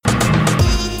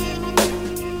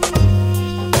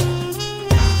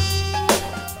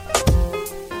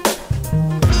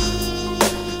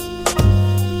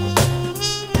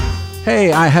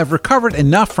Today, I have recovered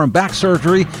enough from back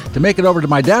surgery to make it over to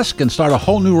my desk and start a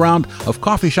whole new round of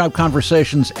Coffee Shop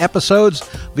Conversations episodes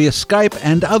via Skype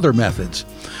and other methods.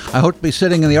 I hope to be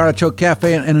sitting in the Artichoke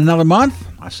Cafe in another month.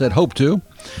 I said hope to.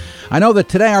 I know that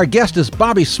today our guest is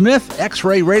Bobby Smith,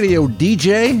 X-Ray Radio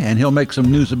DJ, and he'll make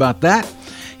some news about that.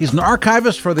 He's an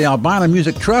archivist for the Albina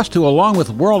Music Trust, who, along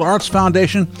with World Arts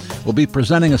Foundation, will be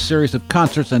presenting a series of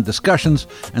concerts and discussions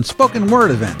and spoken word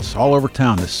events all over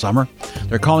town this summer.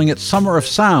 They're calling it Summer of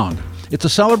Sound. It's a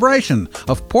celebration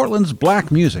of Portland's black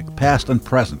music, past and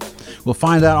present. We'll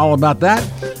find out all about that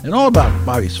and all about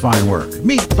Bobby's fine work.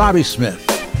 Meet Bobby Smith.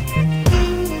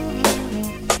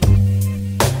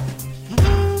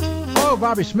 Hello,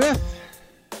 Bobby Smith.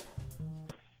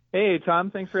 Hey, Tom.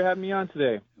 Thanks for having me on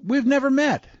today. We've never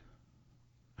met.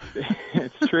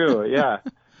 It's true, yeah.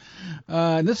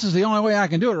 This is the only way I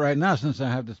can do it right now since I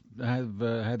have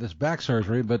had this back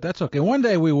surgery, but that's okay. One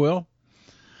day we will.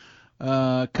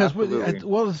 Because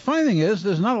the funny thing is,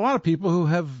 there's not a lot of people who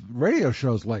have radio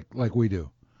shows like we do,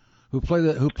 who play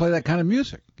that kind of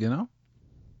music. You know.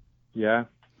 Yeah.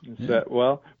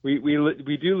 Well, we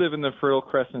do live in the Fertile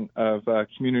Crescent of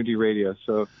community radio,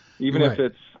 so even if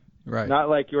it's not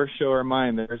like your show or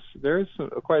mine, there's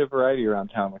quite a variety around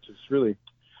town, which is really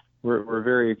we're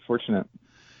very fortunate.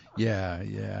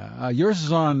 Yeah. Yours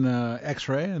is on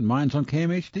X-Ray and mine's on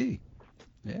KMHD.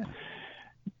 Yeah.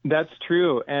 That's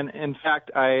true, and in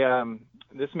fact,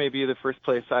 this may be the first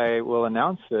place I will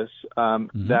announce this,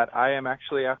 that I am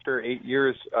actually, after 8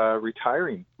 years,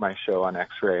 retiring my show on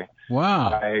X-Ray. Wow.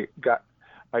 I got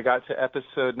to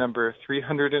episode number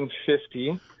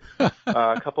 350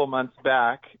 a couple months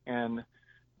back, and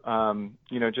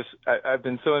I've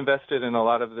been so invested in a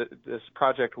lot of this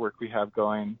project work we have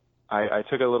going. I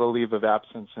took a little leave of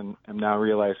absence, and am now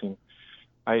realizing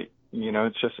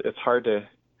it's hard to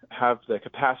have the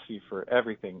capacity for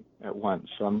everything at once.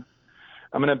 So I'm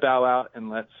going to bow out and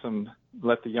let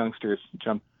the youngsters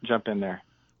jump in there.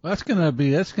 Well, that's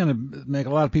going to make a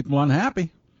lot of people unhappy.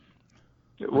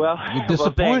 Well,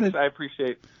 disappointed. Thanks. I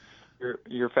appreciate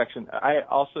your affection. I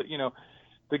also,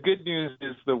 the good news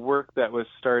is the work that was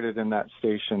started in that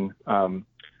station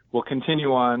will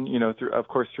continue on, through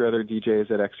other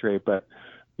DJs at X-Ray, but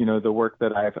the work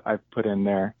that I've put in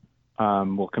there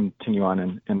will continue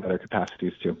on in other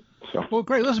capacities too. So. Well,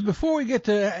 great. Listen, before we get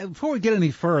any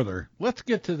further, let's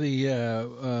get to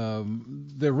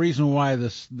the reason why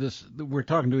this we're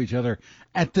talking to each other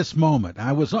at this moment.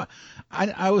 I was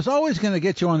always going to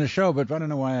get you on the show, but I don't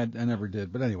know why I never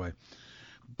did. But anyway,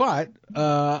 we got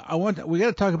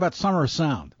to talk about Summer of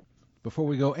Sound before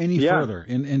we go any further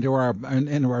into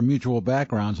our mutual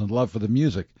backgrounds and love for the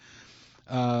music.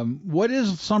 What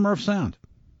is Summer of Sound?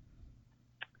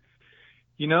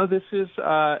 This is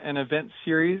an event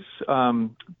series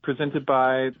presented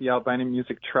by the Albina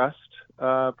Music Trust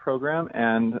program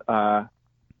and a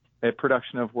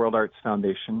production of World Arts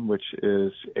Foundation, which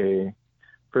is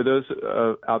for those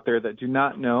out there that do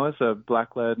not know, is a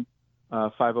black-led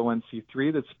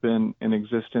 501c3 that's been in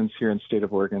existence here in the state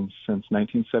of Oregon since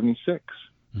 1976.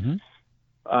 Mm-hmm.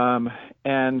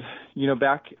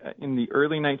 Back in the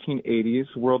early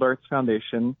 1980s, World Arts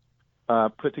Foundation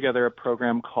put together a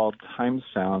program called Time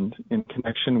Sound in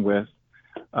connection with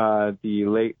the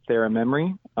late Thera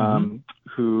Memory,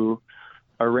 who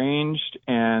arranged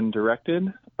and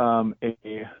directed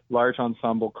a large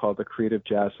ensemble called the Creative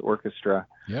Jazz Orchestra,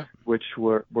 which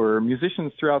were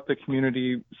musicians throughout the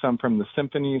community, some from the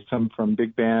symphony, some from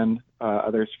big band,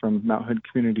 others from Mount Hood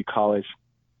Community College.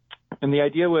 And the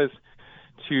idea was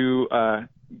to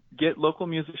get local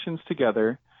musicians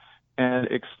together and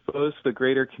expose the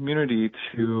greater community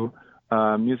to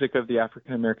music of the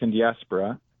African American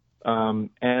diaspora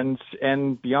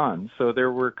and beyond. So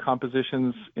there were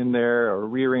compositions in there, or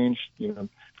rearranged,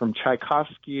 from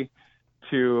Tchaikovsky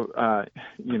to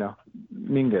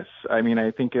Mingus. I mean,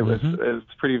 I think it was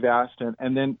pretty vast,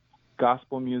 and then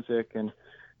gospel music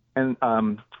and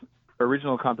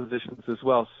original compositions as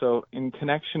well. So in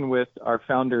connection with our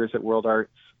founders at World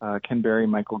Arts, Ken Berry,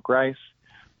 Michael Grice,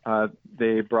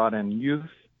 they brought in youth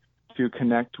to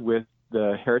connect with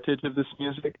the heritage of this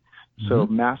music. So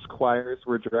mass choirs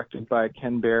were directed by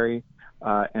Ken Berry,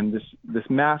 and this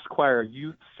mass choir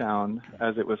youth sound,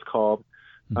 as it was called,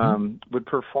 would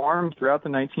perform throughout the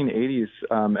 1980s,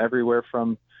 everywhere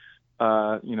from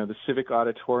the Civic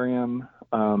Auditorium,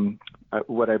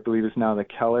 what I believe is now the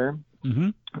Keller,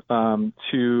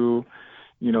 to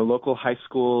local high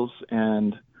schools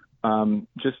and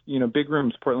just big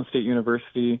rooms, Portland State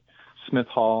University, Smith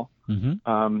Hall.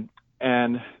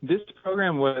 And this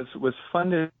program was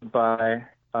funded by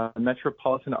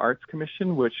Metropolitan Arts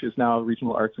Commission, which is now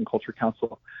Regional Arts and Culture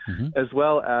Council, as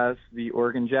well as the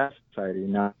Oregon Jazz Society,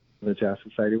 now the Jazz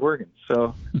Society of Oregon.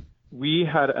 So we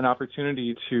had an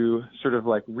opportunity to sort of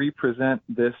like represent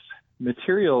this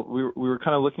material. We were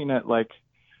kind of looking at like,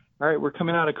 all right, we're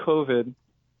coming out of COVID,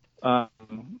 so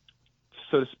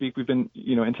to speak. We've been,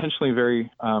 intentionally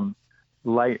very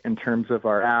light in terms of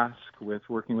our ask with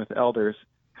working with elders.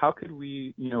 How could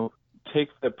we, take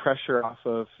the pressure off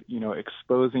of,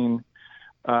 exposing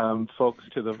folks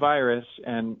to the virus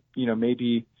and,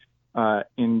 maybe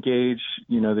engage,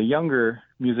 the younger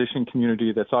musician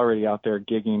community that's already out there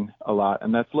gigging a lot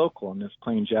and that's local and is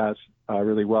playing jazz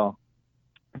really well.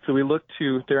 So we looked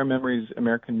to Thera Memory's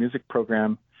American Music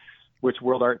Program, which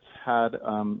World Arts had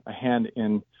a hand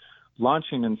in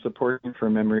launching and supporting for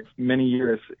many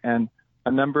years. And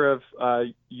a number of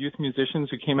youth musicians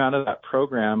who came out of that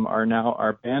program are now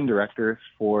our band directors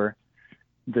for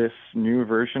this new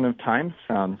version of Time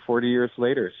Sound 40 years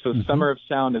later. So Summer of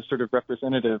Sound is sort of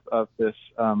representative of this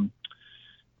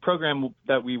program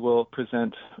that we will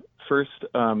present first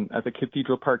at the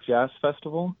Cathedral Park Jazz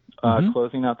Festival,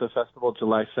 closing out the festival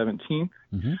July 17th.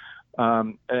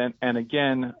 And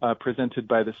again, presented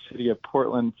by the City of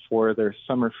Portland for their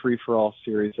Summer Free-for-All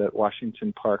series at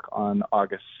Washington Park on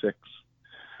August 6th.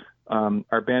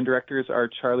 Our band directors are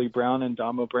Charlie Brown and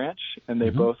Damo Branch, and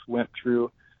they both went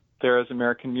through Thera's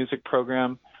American Music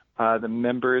Program. The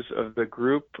members of the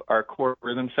group, our core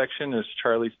rhythm section is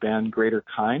Charlie's band Greater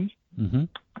Kind.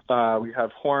 We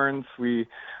have horns. We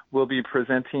will be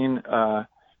presenting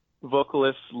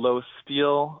vocalists Lo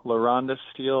Steele, LaRonda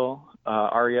Steele,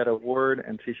 Arietta Ward,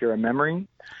 and Tahira Memory.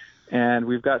 And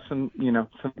we've got some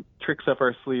tricks up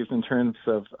our sleeves in terms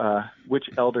of which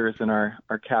elders in our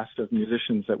cast of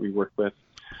musicians that we work with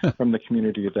from the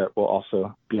community that will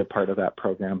also be a part of that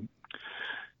program.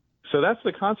 So that's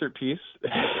the concert piece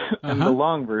and the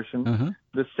long version.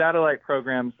 The satellite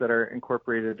programs that are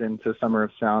incorporated into Summer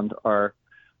of Sound are,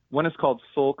 one is called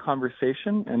Soul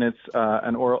Conversation, and it's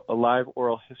a live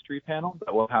oral history panel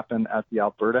that will happen at the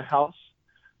Alberta House,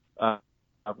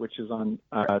 which is on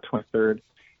 23rd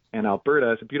and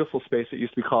Alberta. It's a beautiful space. It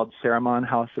used to be called Saramon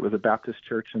House. It was a Baptist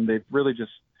church, and they've really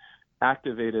just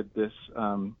activated this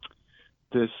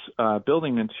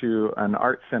building into an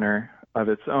art center of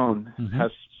its own. It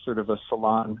has sort of a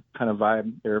salon kind of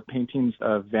vibe. There are paintings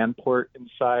of Vanport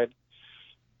inside.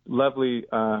 Lovely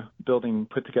building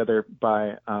put together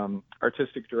by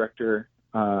artistic director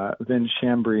Vin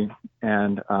Chambry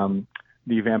and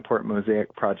the Vanport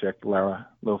Mosaic Project, Lara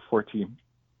Loforti.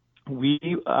 We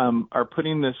are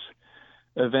putting this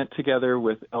event together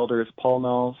with elders Paul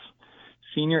Knowles,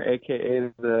 Sr.,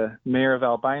 a.k.a. the Mayor of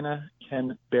Albina,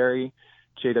 Ken Berry,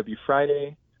 J.W.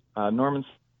 Friday, Norman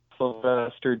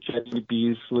Sylvester, Jenny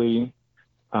Beasley.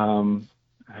 I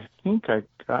think I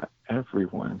got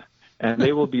everyone. And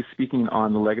they will be speaking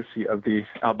on the legacy of the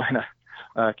Albina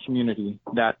community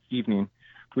that evening.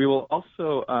 We will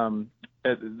also,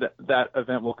 that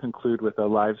event will conclude with a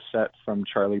live set from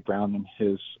Charlie Brown and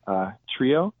his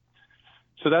trio.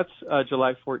 So that's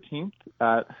July 14th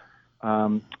at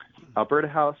Alberta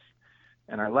House.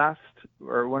 And our last,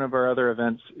 or one of our other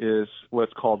events is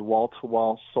what's called Wall to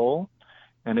Wall Soul.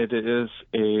 And it is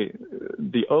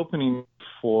the opening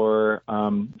for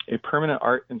a permanent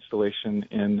art installation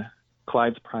in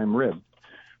Clyde's Prime Rib.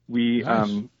 We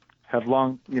have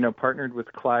long, partnered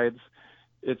with Clyde's.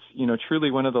 It's, truly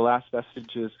one of the last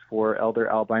vestiges for elder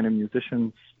albino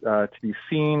musicians to be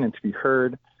seen and to be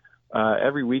heard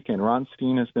every weekend. Ron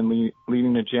Steen has been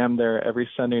leading a jam there every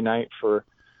Sunday night for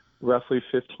roughly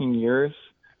 15 years.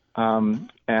 And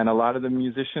a lot of the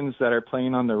musicians that are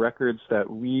playing on the records that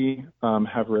we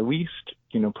have released,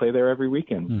 play there every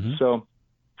weekend. So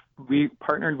we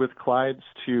partnered with Clyde's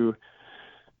to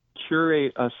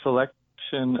curate a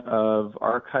selection of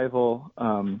archival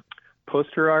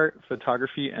poster art,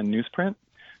 photography, and newsprint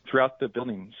throughout the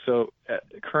building. So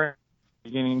currently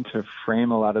beginning to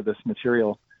frame a lot of this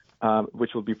material,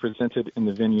 which will be presented in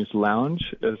the venue's lounge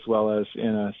as well as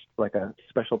in a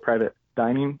special private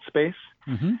dining space.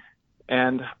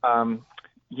 And,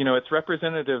 it's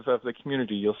representative of the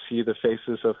community. You'll see the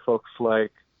faces of folks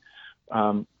like,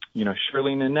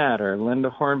 Shirley Nanette or Linda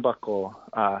Hornbuckle,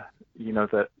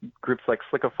 the groups like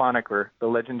Slickophonic or the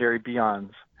legendary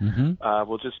Beyonds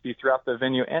will just be throughout the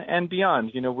venue and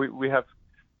beyond. We have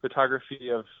photography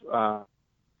of,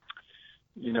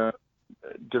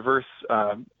 diverse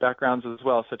backgrounds as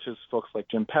well, such as folks like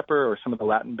Jim Pepper or some of the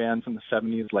Latin bands in the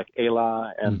 70s like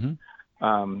Ayla and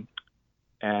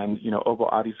Obo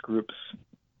Adi's groups.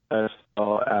 as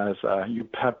well as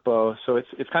Upepo. So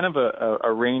it's kind of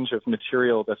a range of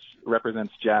material that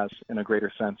represents jazz in a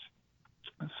greater sense.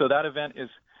 So that event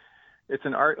it's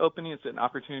an art opening. It's an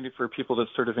opportunity for people to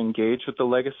sort of engage with the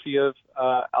legacy of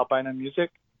albino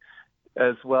music,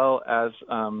 as well as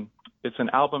it's an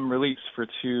album release for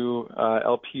two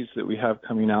LPs that we have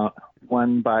coming out.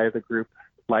 One by the group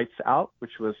Lights Out,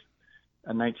 which was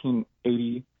a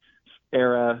 1980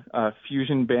 era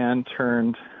fusion band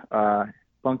turned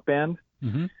funk band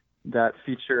that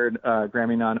featured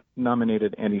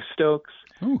Grammy-nominated Andy Stokes.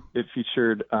 Ooh. It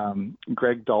featured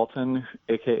Greg Dalton,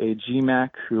 a.k.a.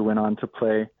 G-Mac, who went on to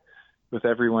play with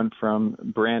everyone from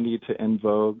Brandy to En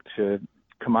Vogue to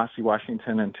Kamasi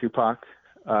Washington and Tupac.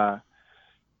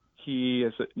 He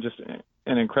is just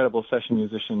an incredible session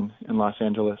musician in Los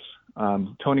Angeles.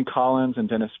 Tony Collins and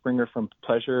Dennis Springer from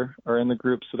Pleasure are in the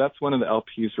group, so that's one of the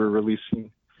LPs we're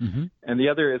releasing. And the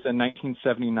other is a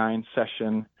 1979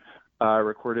 session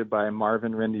recorded by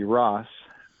Marvin Randy Ross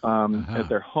at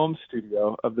their home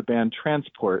studio of the band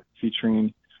Transport,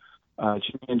 featuring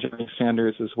Jimmy and Johnny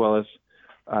Sanders as well as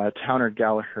Towner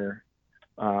Gallagher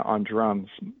on drums.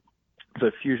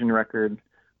 The fusion record.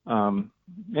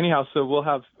 Anyhow, so we'll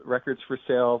have records for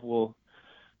sale. We'll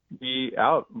be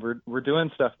out. We're doing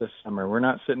stuff this summer. We're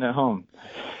not sitting at home.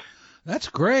 That's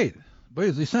great. But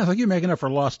it sounds like you're making up for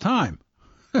lost time.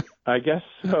 I guess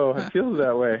so. It feels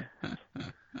that way.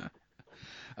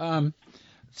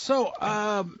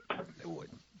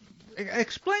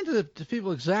 Explain to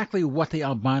people exactly what the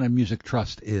Albino Music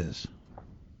Trust is,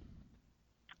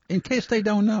 in case they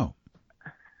don't know.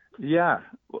 Yeah.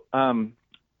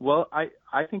 Well, I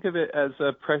think of it as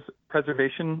a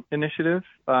preservation initiative.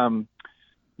 To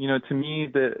me,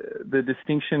 the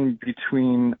distinction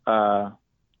between,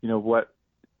 what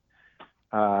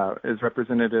is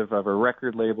representative of a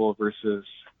record label versus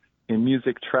a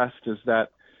music trust is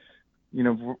that,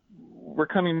 we're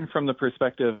coming from the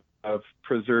perspective of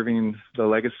preserving the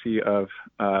legacy of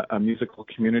a musical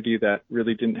community that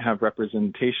really didn't have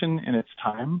representation in its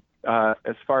time.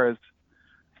 As far as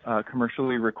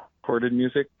commercially recorded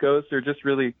music goes, they're just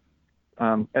really,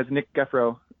 as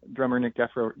drummer Nick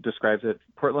Geffro describes it,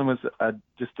 Portland was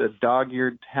just a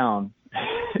dog-eared town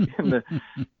in the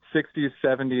 60s,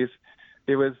 70s.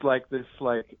 It was like this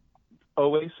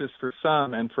oasis for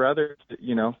some, and for others,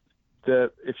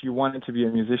 if you wanted to be a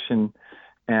musician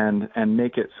and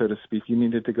make it, so to speak, you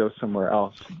needed to go somewhere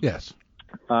else. Yes.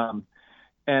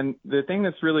 And the thing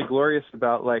that's really glorious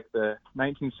about the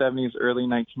 1970s, early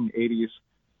 1980s,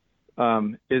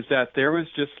 is that there was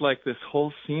just this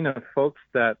whole scene of folks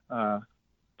that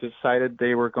decided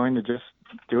they were going to just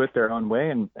do it their own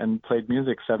way and played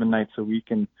music 7 nights a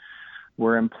week and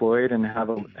were employed and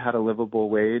had a livable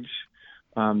wage.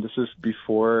 This is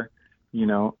before,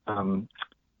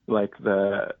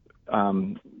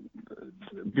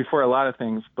 before a lot of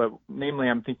things, but namely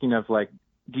I'm thinking of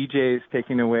DJs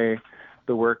taking away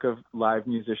the work of live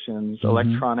musicians,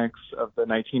 electronics of the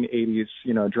 1980s,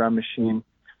 drum machine,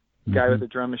 guy with a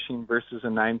drum machine versus a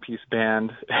 9-piece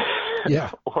band.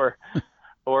 Yeah. or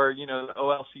the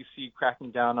OLCC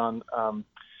cracking down on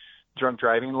drunk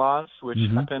driving laws, which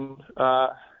happened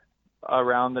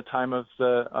around the time of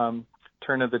the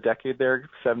turn of the decade there,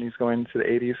 70s going to the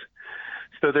 80s.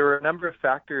 So there were a number of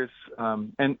factors,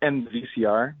 and the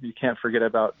VCR, you can't forget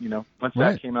about, once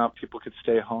that came out, people could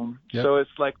stay home. Yep. So it's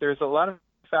there's a lot of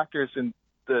factors in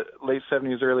the late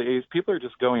 70s, early 80s. People are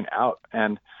just going out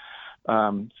and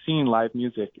seeing live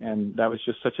music, and that was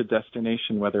just such a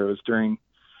destination, whether it was during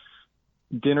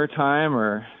dinner time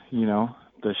or,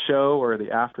 the show or the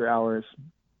after hours.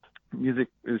 Music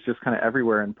is just kind of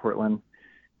everywhere in Portland.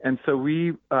 And so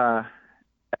we,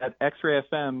 at X-Ray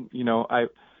FM, I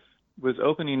was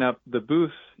opening up the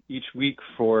booth each week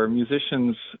for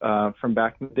musicians from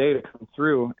back in the day to come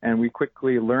through, and we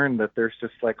quickly learned that there's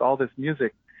just all this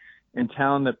music in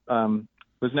town that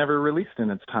was never released in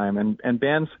its time. And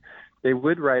bands, they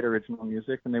would write original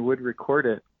music and they would record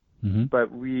it,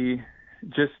 but we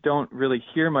just don't really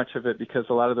hear much of it because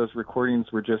a lot of those recordings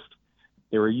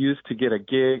they were used to get a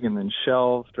gig and then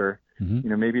shelved, or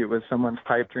maybe it was someone's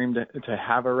pipe dream to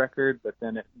have a record, but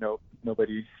then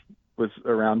nobody was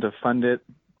around to fund it.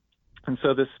 And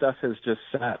so this stuff has just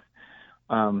sat.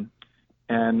 And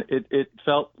it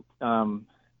felt,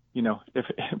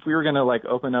 if we were going to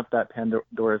open up that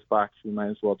Pandora's box, we might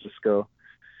as well just go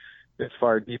as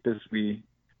far deep as we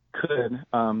could.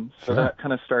 So that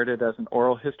kind of started as an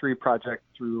oral history project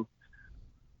through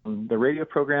the radio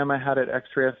program I had at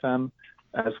X-Ray FM,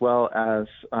 as well as,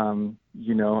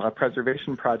 a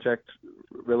preservation project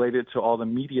related to all the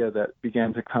media that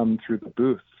began to come through the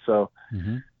booth. So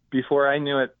before I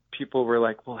knew it, people were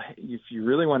like, well, hey, if you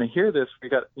really want to hear this, we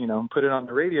got, put it on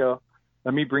the radio.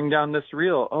 Let me bring down this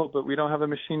reel. Oh, but we don't have a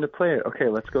machine to play it. Okay,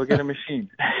 let's go get a machine.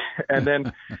 And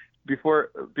then before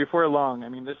long, I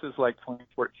mean, this is like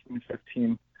 2014,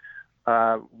 15,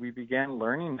 we began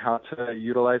learning how to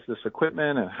utilize this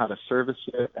equipment and how to service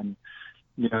it, and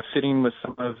sitting with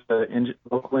some of the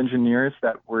local engineers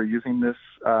that were using this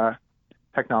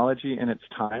technology in its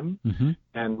time,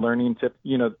 and learning to,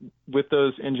 with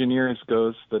those engineers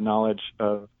goes the knowledge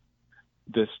of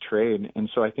this trade. And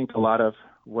so I think a lot of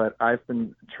what I've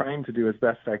been trying to do as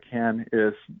best I can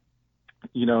is,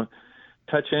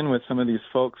 touch in with some of these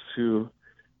folks who,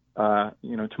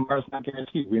 tomorrow's not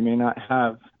guaranteed. We may not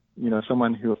have,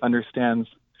 someone who understands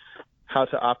how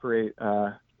to operate,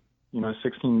 a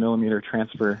 16 millimeter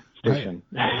transfer station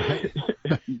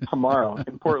tomorrow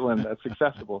in Portland that's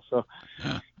accessible. So,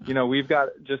 we've got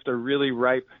just a really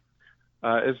ripe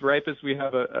as we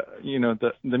have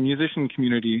the musician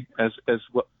community as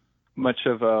much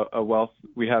of a wealth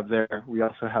we have there. We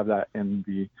also have that in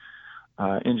the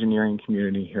engineering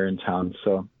community here in town.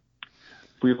 So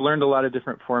we've learned a lot of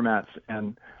different formats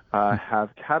and have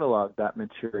cataloged that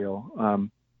material.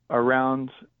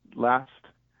 Around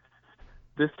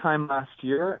this time last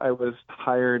year, I was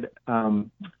hired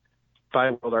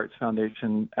by World Arts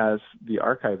Foundation as the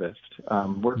archivist,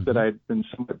 work that I'd been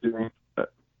somewhat doing,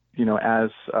 as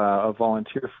a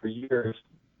volunteer for years,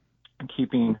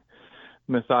 keeping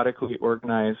methodically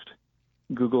organized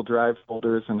Google Drive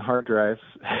folders and hard drives.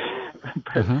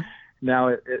 But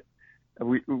now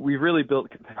we really built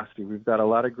capacity. We've got a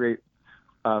lot of great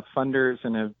funders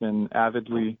and have been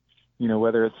avidly,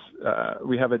 whether it's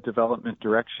we have a development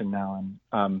direction now,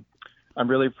 and I'm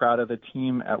really proud of the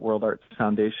team at World Arts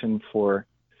Foundation for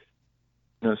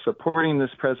supporting this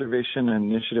preservation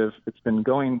initiative. It's been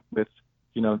going with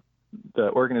the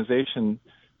organization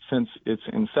since its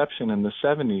inception in the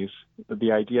 70s,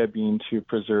 the idea being to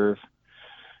preserve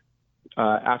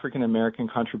African American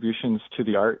contributions to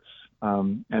the arts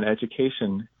and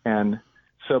education. And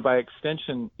so by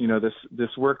extension,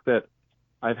 this work that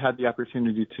I've had the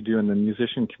opportunity to do in the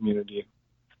musician community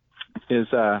is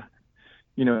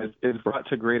brought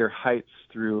to greater heights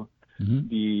through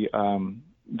the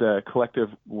collective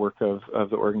work of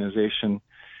the organization.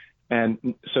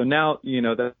 And so now,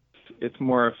 that it's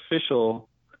more official.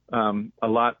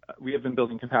 We have been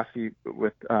building capacity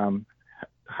with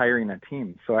hiring a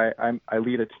team. So I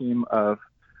lead a team of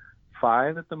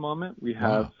 5 at the moment. We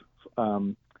have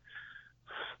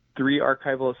 3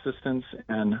 archival assistants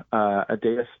and a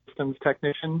data systems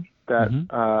technician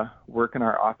that work in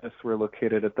our office. We're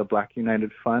located at the Black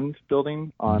United Fund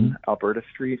building on Alberta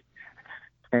Street.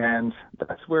 And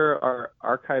that's where our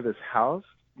archive is housed,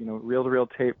 reel-to-reel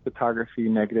tape, photography,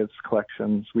 negatives,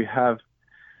 collections. We have,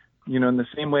 in the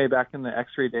same way back in the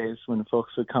X-ray days when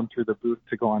folks would come through the booth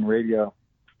to go on radio,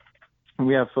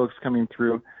 we have folks coming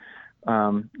through,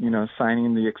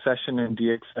 signing the accession and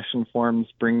de-accession forms,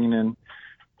 bringing in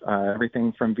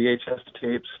everything from VHS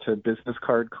tapes to business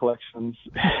card collections.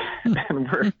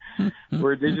 And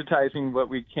we're digitizing what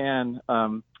we can,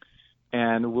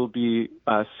 and we'll be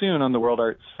soon on the World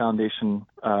Arts Foundation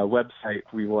website.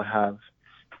 We will have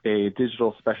a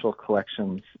digital special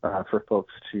collections for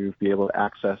folks to be able to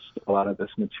access a lot of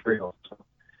this material. So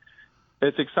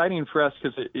it's exciting for us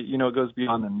because it goes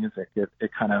beyond the music.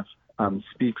 It kind of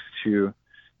speaks to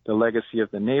the legacy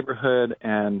of the neighborhood,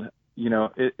 and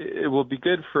it will be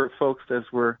good for folks as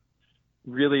we're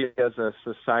really, as a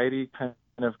society, kind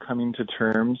of coming to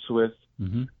terms with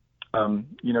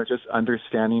just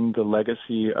understanding the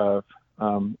legacy of,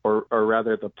 or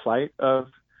rather the plight of,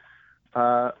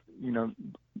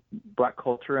 Black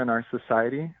culture in our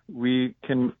society. We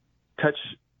can touch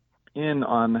in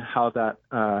on how that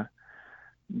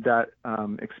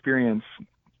experience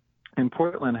in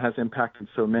Portland has impacted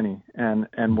so many,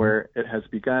 and where it has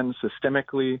begun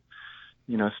systemically,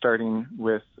 starting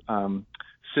with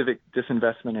civic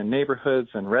disinvestment in neighborhoods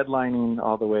and redlining,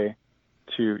 all the way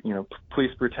to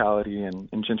police brutality and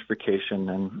gentrification,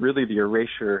 and really the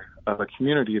erasure of a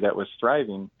community that was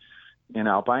thriving in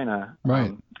Albina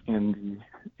in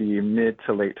the mid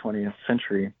to late 20th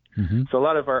century. So a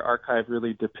lot of our archive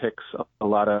really depicts a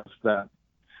lot of that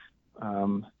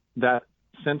that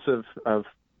sense of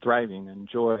thriving and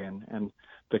joy and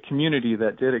the community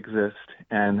that did exist.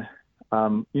 And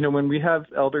when we have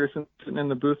elders sitting in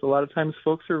the booth, a lot of times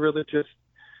folks are really just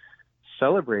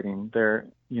celebrating their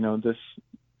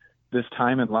this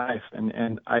time in life.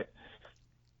 And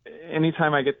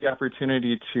anytime I get the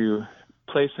opportunity to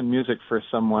play some music for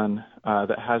someone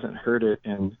that hasn't heard it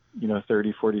in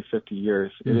 30, 40, 50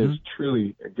 years, it is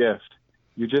truly a gift.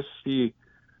 You just see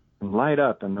light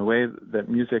up, and the way that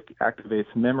music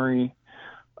activates memory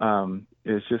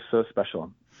is just so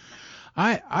special.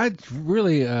 I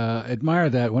really admire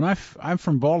that. When I'm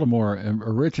from Baltimore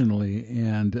originally,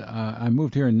 and I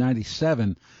moved here in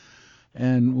 '97.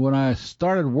 And when I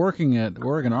started working at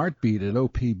Oregon Art Beat at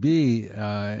OPB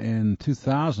in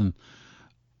 2000,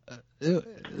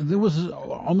 there was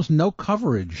almost no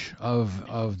coverage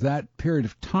of that period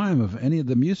of time of any of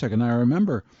the music. And I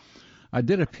remember I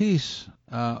did a piece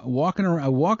walking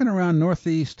around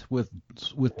Northeast with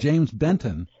James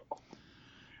Benton.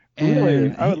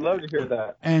 Really? I would love to hear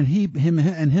that. And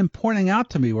him pointing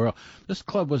out to me, well, this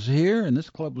club was here, and this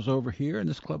club was over here, and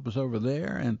this club was over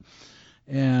there, and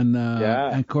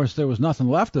of course there was nothing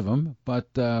left of them, but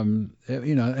and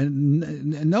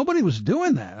nobody was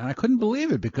doing that, and I couldn't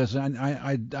believe it because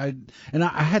I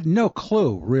had no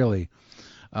clue really.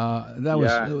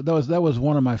 That was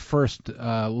one of my first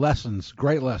lessons,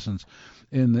 great lessons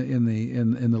in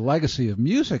the legacy of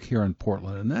music here in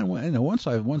Portland. And then once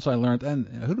I learned, and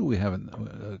who do we have?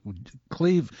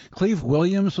 Cleve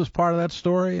Williams was part of that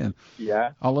story, and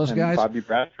all those guys. Bobby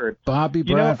Bradford. I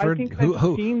think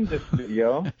I've seen this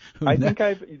video.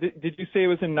 Did you say it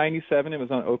was in '97? It was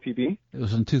on OPB. It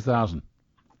was in 2000.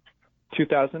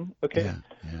 2000. Okay.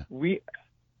 Yeah. We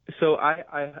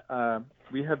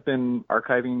have been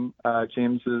archiving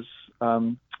James's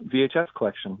VHS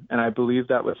collection, and I believe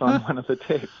that was on one of the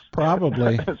tapes.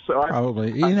 Probably.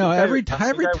 Probably.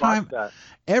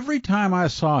 Every time I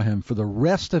saw him for the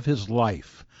rest of his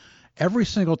life, every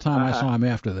single time I saw him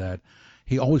after that,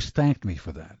 he always thanked me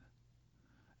for that.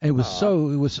 It was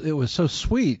so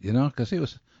sweet, because he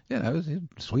was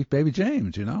sweet baby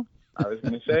James, I was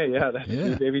going to say, that's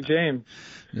sweet baby James.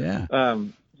 Yeah.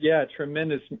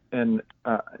 Tremendous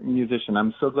musician.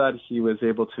 I'm so glad he was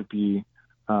able to be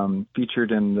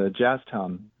featured in the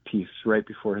Jazztown piece right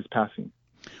before his passing.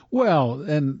 Well,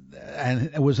 and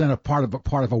it was in a part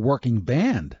of a working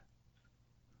band.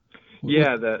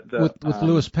 With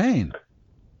Louis Payne.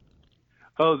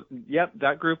 Oh, yep,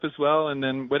 that group as well. And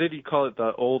then what did he call it?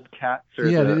 The Old Cats? Or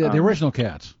the Original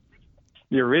Cats.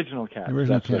 The Original Cats. The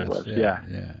Original Cats. What it was.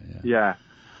 Yeah.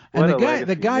 And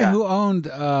the guy who owned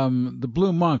the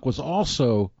Blue Monk was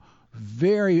also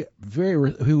very,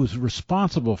 very. He was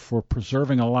responsible for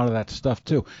preserving a lot of that stuff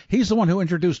too. He's the one who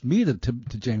introduced me to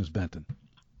James Benton.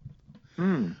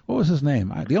 What was his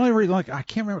name? The only reason, I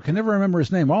can't remember, can never remember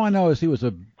his name. All I know is he was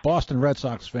a Boston Red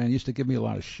Sox fan. He used to give me a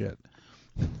lot of shit.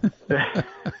 There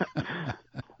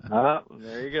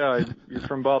you go. You're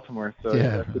from Baltimore, so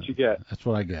that's what you get. That's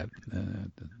what I get.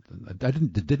 I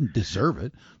didn't deserve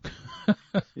it.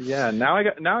 Now I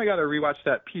got to rewatch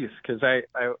that piece because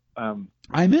I'm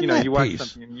in that you watch piece.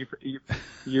 Something and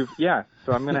you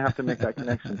so I'm gonna have to make that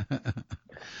connection.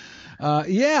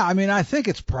 I think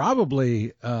it's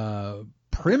probably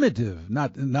primitive,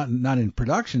 not in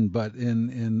production, but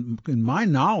in my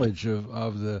knowledge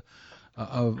of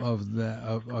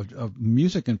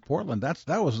music in Portland.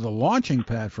 That was the launching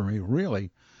pad for me,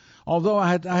 really. Although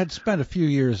I had spent a few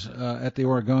years at the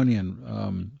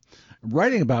Oregonian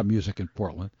writing about music in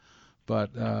Portland,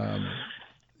 but I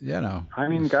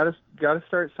mean, gotta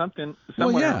start somewhere.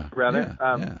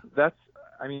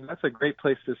 That's a great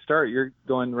place to start. You're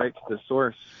going right to the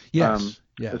source. Yes.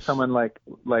 To someone like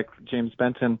James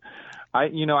Benton.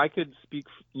 I could speak,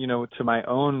 to my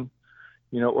own,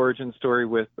 origin story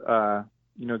with,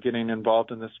 getting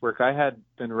involved in this work. I had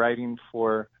been writing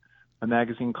for a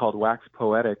magazine called Wax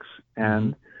Poetics,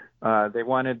 and they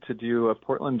wanted to do a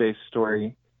Portland-based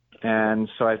story. And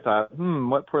so I thought,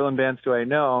 what Portland bands do I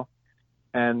know?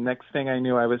 And next thing I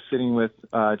knew, I was sitting with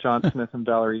John Smith and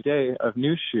Valerie Day of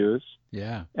New Shoes.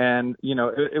 Yeah. And,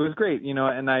 it was great,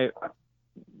 and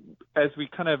as we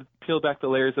kind of peeled back the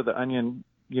layers of the onion,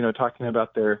 talking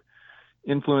about their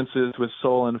influences with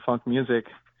soul and funk music,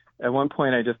 at one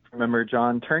point I just remember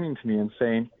John turning to me and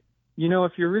saying,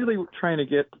 if you're really trying to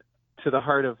get to the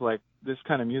heart of this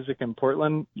kind of music in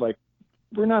Portland,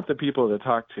 we're not the people to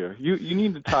talk to. You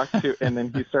need to talk to, and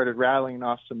then he started rattling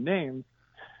off some names.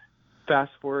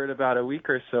 Fast forward about a week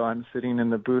or so, I'm sitting in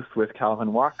the booth with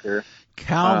Calvin Walker.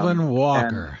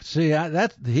 Walker. See,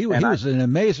 he was an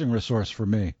amazing resource for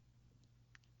me.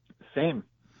 Same.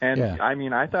 And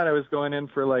I thought I was going in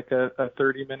for a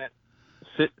 30-minute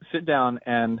sit down,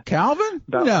 and Calvin?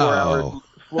 About no.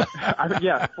 4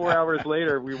 hours. 4 hours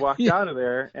later, we walked out of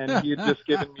there, and he had just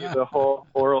given me the whole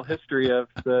oral history of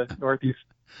the Northeast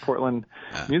Portland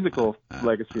musical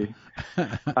legacy.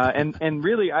 And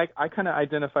really, I kind of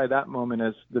identify that moment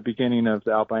as the beginning of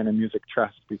the Albina Music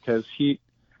Trust, because he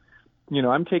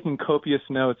I'm taking copious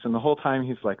notes, and the whole time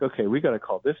he's like, okay, we got to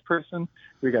call this person,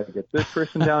 we got to get this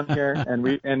person down here,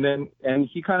 and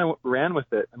he kind of ran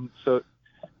with it. And so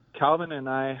Calvin and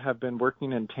I have been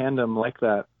working in tandem like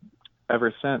that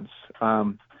ever since.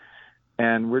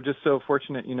 And we're just so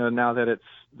fortunate, now that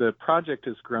the project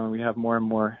has grown, we have more and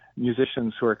more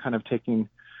musicians who are kind of taking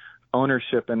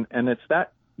ownership, and it's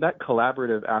that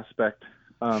collaborative aspect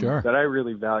Sure. that I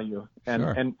really value. And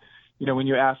Sure. and when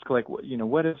you ask like,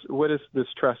 what is this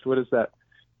trust? What does that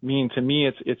mean to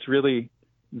me? It's really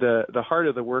the heart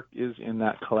of the work is in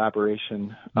that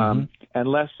collaboration, and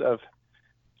less of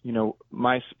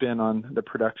my spin on the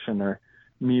production or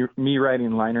me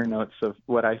writing liner notes of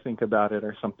what I think about it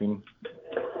or something.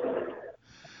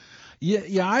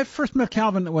 Yeah. I first met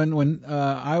Calvin when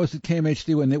I was at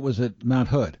KMHD when it was at Mount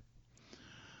Hood.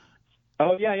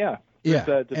 Oh yeah. Yeah.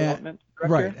 The development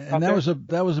director, right, and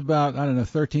that was about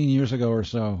 13 years ago or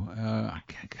so. God,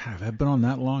 I've been on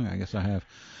that long. I guess I have.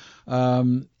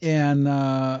 And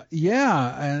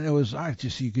it was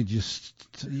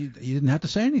you didn't have to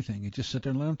say anything. You just sit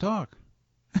there and let him talk.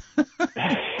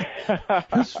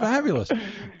 It's fabulous,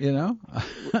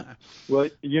 Well,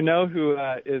 who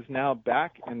is now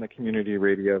back in the community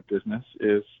radio business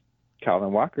is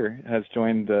Calvin Walker. Has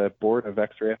joined the board of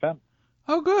X-Ray FM.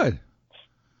 Oh, good.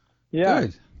 Yeah,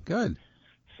 good.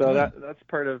 So that's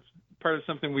part of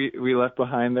something we left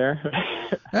behind there.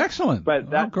 Excellent. But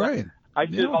that's great. I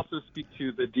should also speak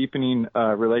to the deepening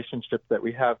relationship that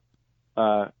we have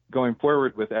going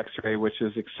forward with X-Ray, which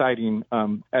is exciting,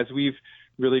 as we've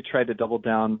really tried to double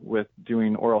down with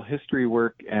doing oral history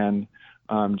work and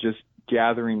just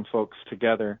gathering folks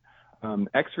together.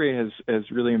 X-Ray has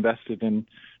really invested in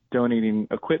donating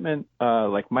equipment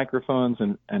like microphones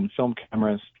and film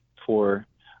cameras for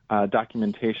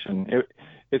documentation.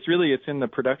 It's in the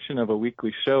production of a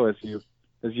weekly show, as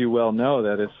you well know,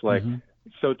 that it's like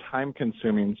so time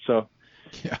consuming. So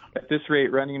at this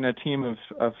rate, running a team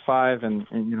of 5 and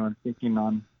thinking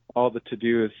on all the to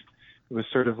do it was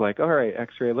sort of like, all right,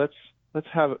 X-Ray, let's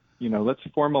have let's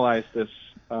formalize this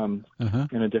in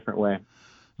a different way.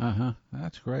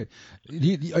 That's great. Do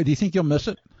you think you'll miss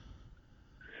it?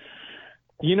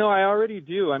 I already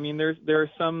do. I mean, there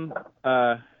are some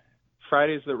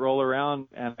Fridays that roll around,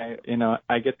 and I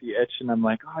get the itch, and I'm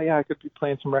like, oh yeah, I could be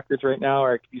playing some records right now,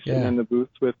 or I could be sitting in the booth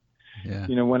with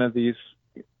one of these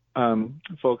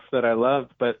folks that I love.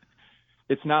 But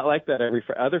it's not like that every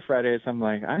other Fridays. I'm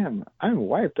like, I'm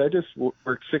wiped. I just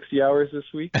worked 60 hours this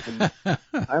week, and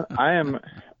I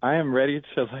am ready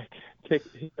to like take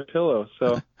a pillow.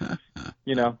 So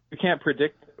you can't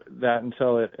predict that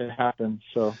until it happens.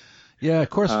 So. Yeah,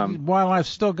 of course. While I've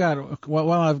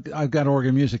got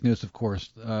Oregon Music News, of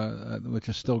course, which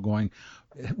is still going,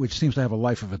 which seems to have a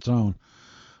life of its own,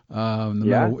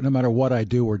 no matter what I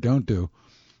do or don't do.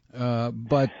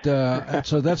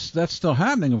 So that's still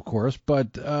happening, of course.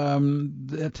 But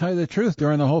to tell you the truth,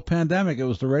 during the whole pandemic, it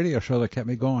was the radio show that kept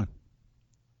me going.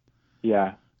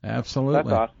 Yeah. Absolutely.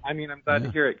 That's awesome. I mean, I'm glad to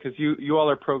hear it, because you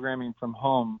all are programming from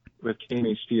home with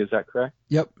KMHD. Is that correct?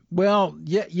 Yep. Well,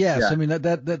 yes. Yeah. I mean,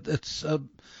 that it's.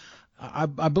 I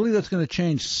believe that's going to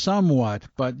change somewhat,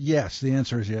 but yes, the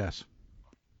answer is yes.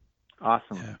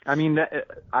 Awesome. Yeah. I mean,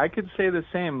 I could say the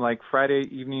same. Like Friday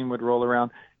evening would roll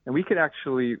around, and we could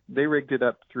they rigged it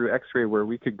up through X-Ray where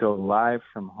we could go live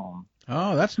from home.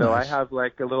 Oh, that's nice. So I have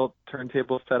like a little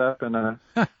turntable set up and a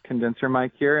condenser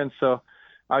mic here, and so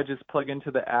I would just plug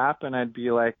into the app, and I'd be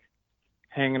like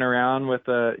hanging around with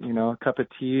a cup of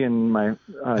tea and my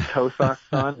toe socks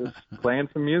on, just playing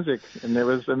some music, and it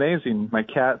was amazing. My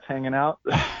cat's hanging out.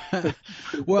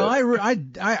 Well,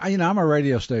 I'm a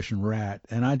radio station rat,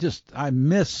 and I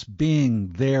miss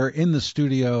being there in the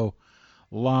studio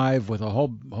live with a whole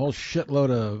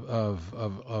shitload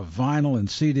of vinyl and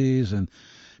CDs, and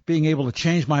being able to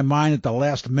change my mind at the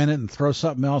last minute and throw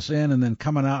something else in, and then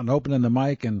coming out and opening the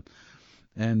mic and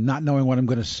not knowing what I'm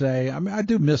going to say. I mean, I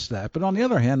do miss that. But on the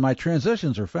other hand, my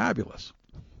transitions are fabulous.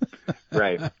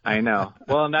 Right. I know.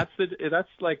 Well, and that's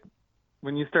like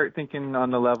when you start thinking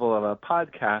on the level of a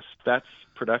podcast, that's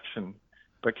production.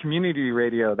 But community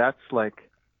radio, that's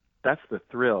the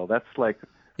thrill. That's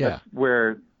that's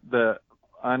where the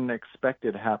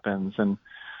unexpected happens. And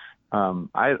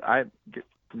I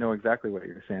know exactly what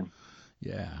you're saying.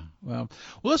 Yeah. Well,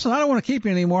 listen, I don't want to keep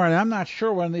you anymore, and I'm not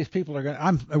sure when these people are going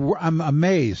to. I'm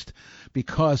amazed,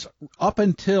 because up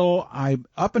until I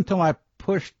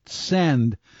pushed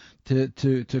send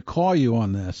to call you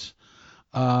on this,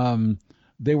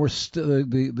 they were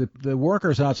the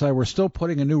workers outside were still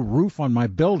putting a new roof on my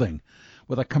building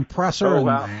with a compressor and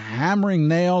hammering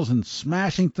nails and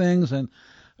smashing things, and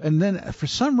And then, for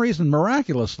some reason,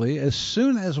 miraculously, as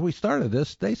soon as we started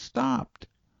this, they stopped.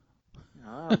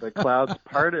 Oh, the clouds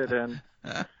parted, and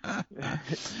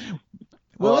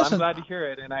well, listen, I'm glad to hear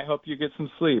it, and I hope you get some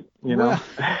sleep. You know,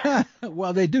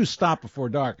 well, they do stop before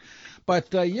dark,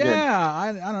 but I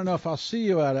don't know if I'll see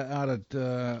you out at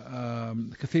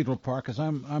Cathedral Park, because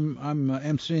I'm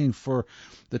emceeing for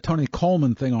the Tony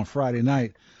Coleman thing on Friday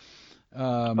night.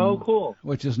 Oh, cool!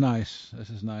 Which is nice. This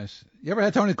is nice. You ever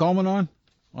had Tony Coleman on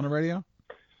the radio?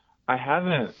 I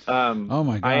haven't. Oh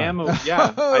my God! I am.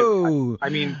 Yeah. I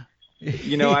mean,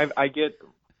 you know, I get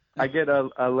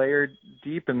a layer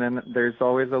deep, and then there's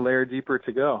always a layer deeper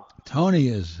to go. Tony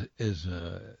is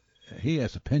he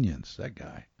has opinions, that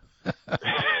guy.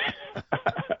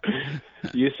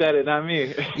 You said it, not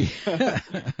me.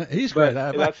 He's great.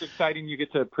 That's exciting. You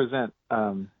get to present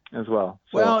as well.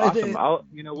 So well, awesome.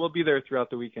 We'll be there throughout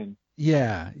the weekend.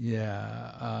 Yeah.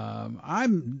 I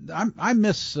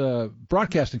miss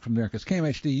broadcasting from there, because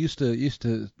KMHD used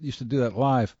to do that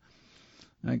live.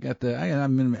 I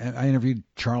interviewed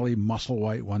Charlie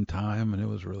Musselwhite one time, and it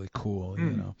was really cool, you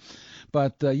know.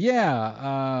 But that's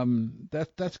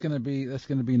gonna be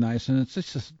nice, and it's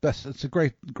just it's a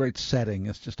great setting.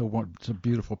 It's just it's a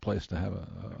beautiful place to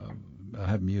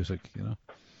have music, you know.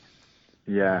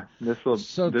 Yeah, this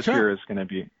year is gonna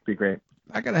be great.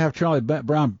 I got to have Charlie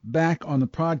Brown back on the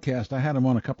podcast. I had him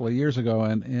on a couple of years ago,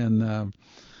 and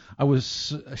I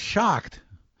was shocked.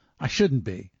 I shouldn't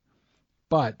be.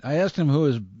 But I asked him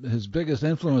who his biggest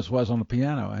influence was on the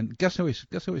piano, and guess who he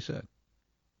said?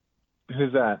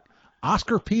 Who's that?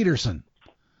 Oscar Peterson.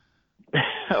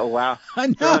 Oh wow! I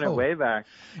know. Throwing it way back.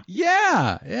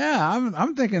 Yeah.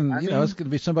 I'm thinking, it's going to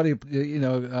be somebody,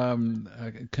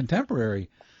 contemporary,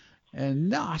 and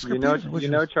no, Oscar Peterson. You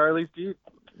know, Charlie's deep.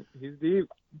 He's deep.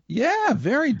 Yeah,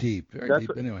 very deep,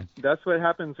 deep. Anyway, that's what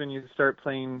happens when you start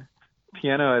playing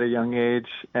piano at a young age,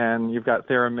 and you've got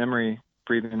Thera memory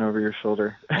breathing over your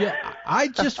shoulder. Yeah, I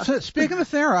just speaking of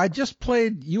Thera, I just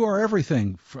played "You Are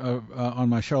Everything" on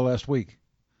my show last week.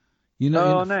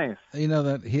 Nice. You know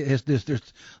that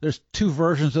there's two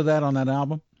versions of that on that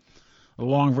album, a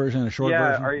long version and a short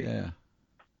version.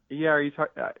 Are you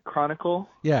talking Chronicle?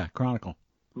 Yeah, Chronicle.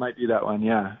 Might be that one.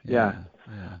 Yeah.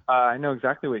 I know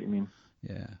exactly what you mean.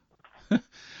 Yeah.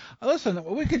 Listen,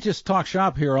 we could just talk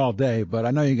shop here all day, but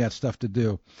I know you got stuff to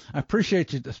do. I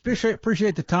appreciate you.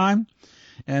 Appreciate the time,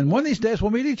 and one of these days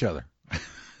we'll meet each other.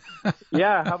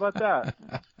 Yeah, how about that?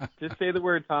 Just say the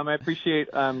word, Tom. I appreciate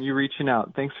you reaching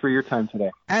out. Thanks for your time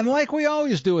today. And like we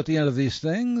always do at the end of these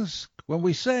things, when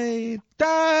we say,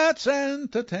 that's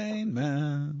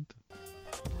entertainment.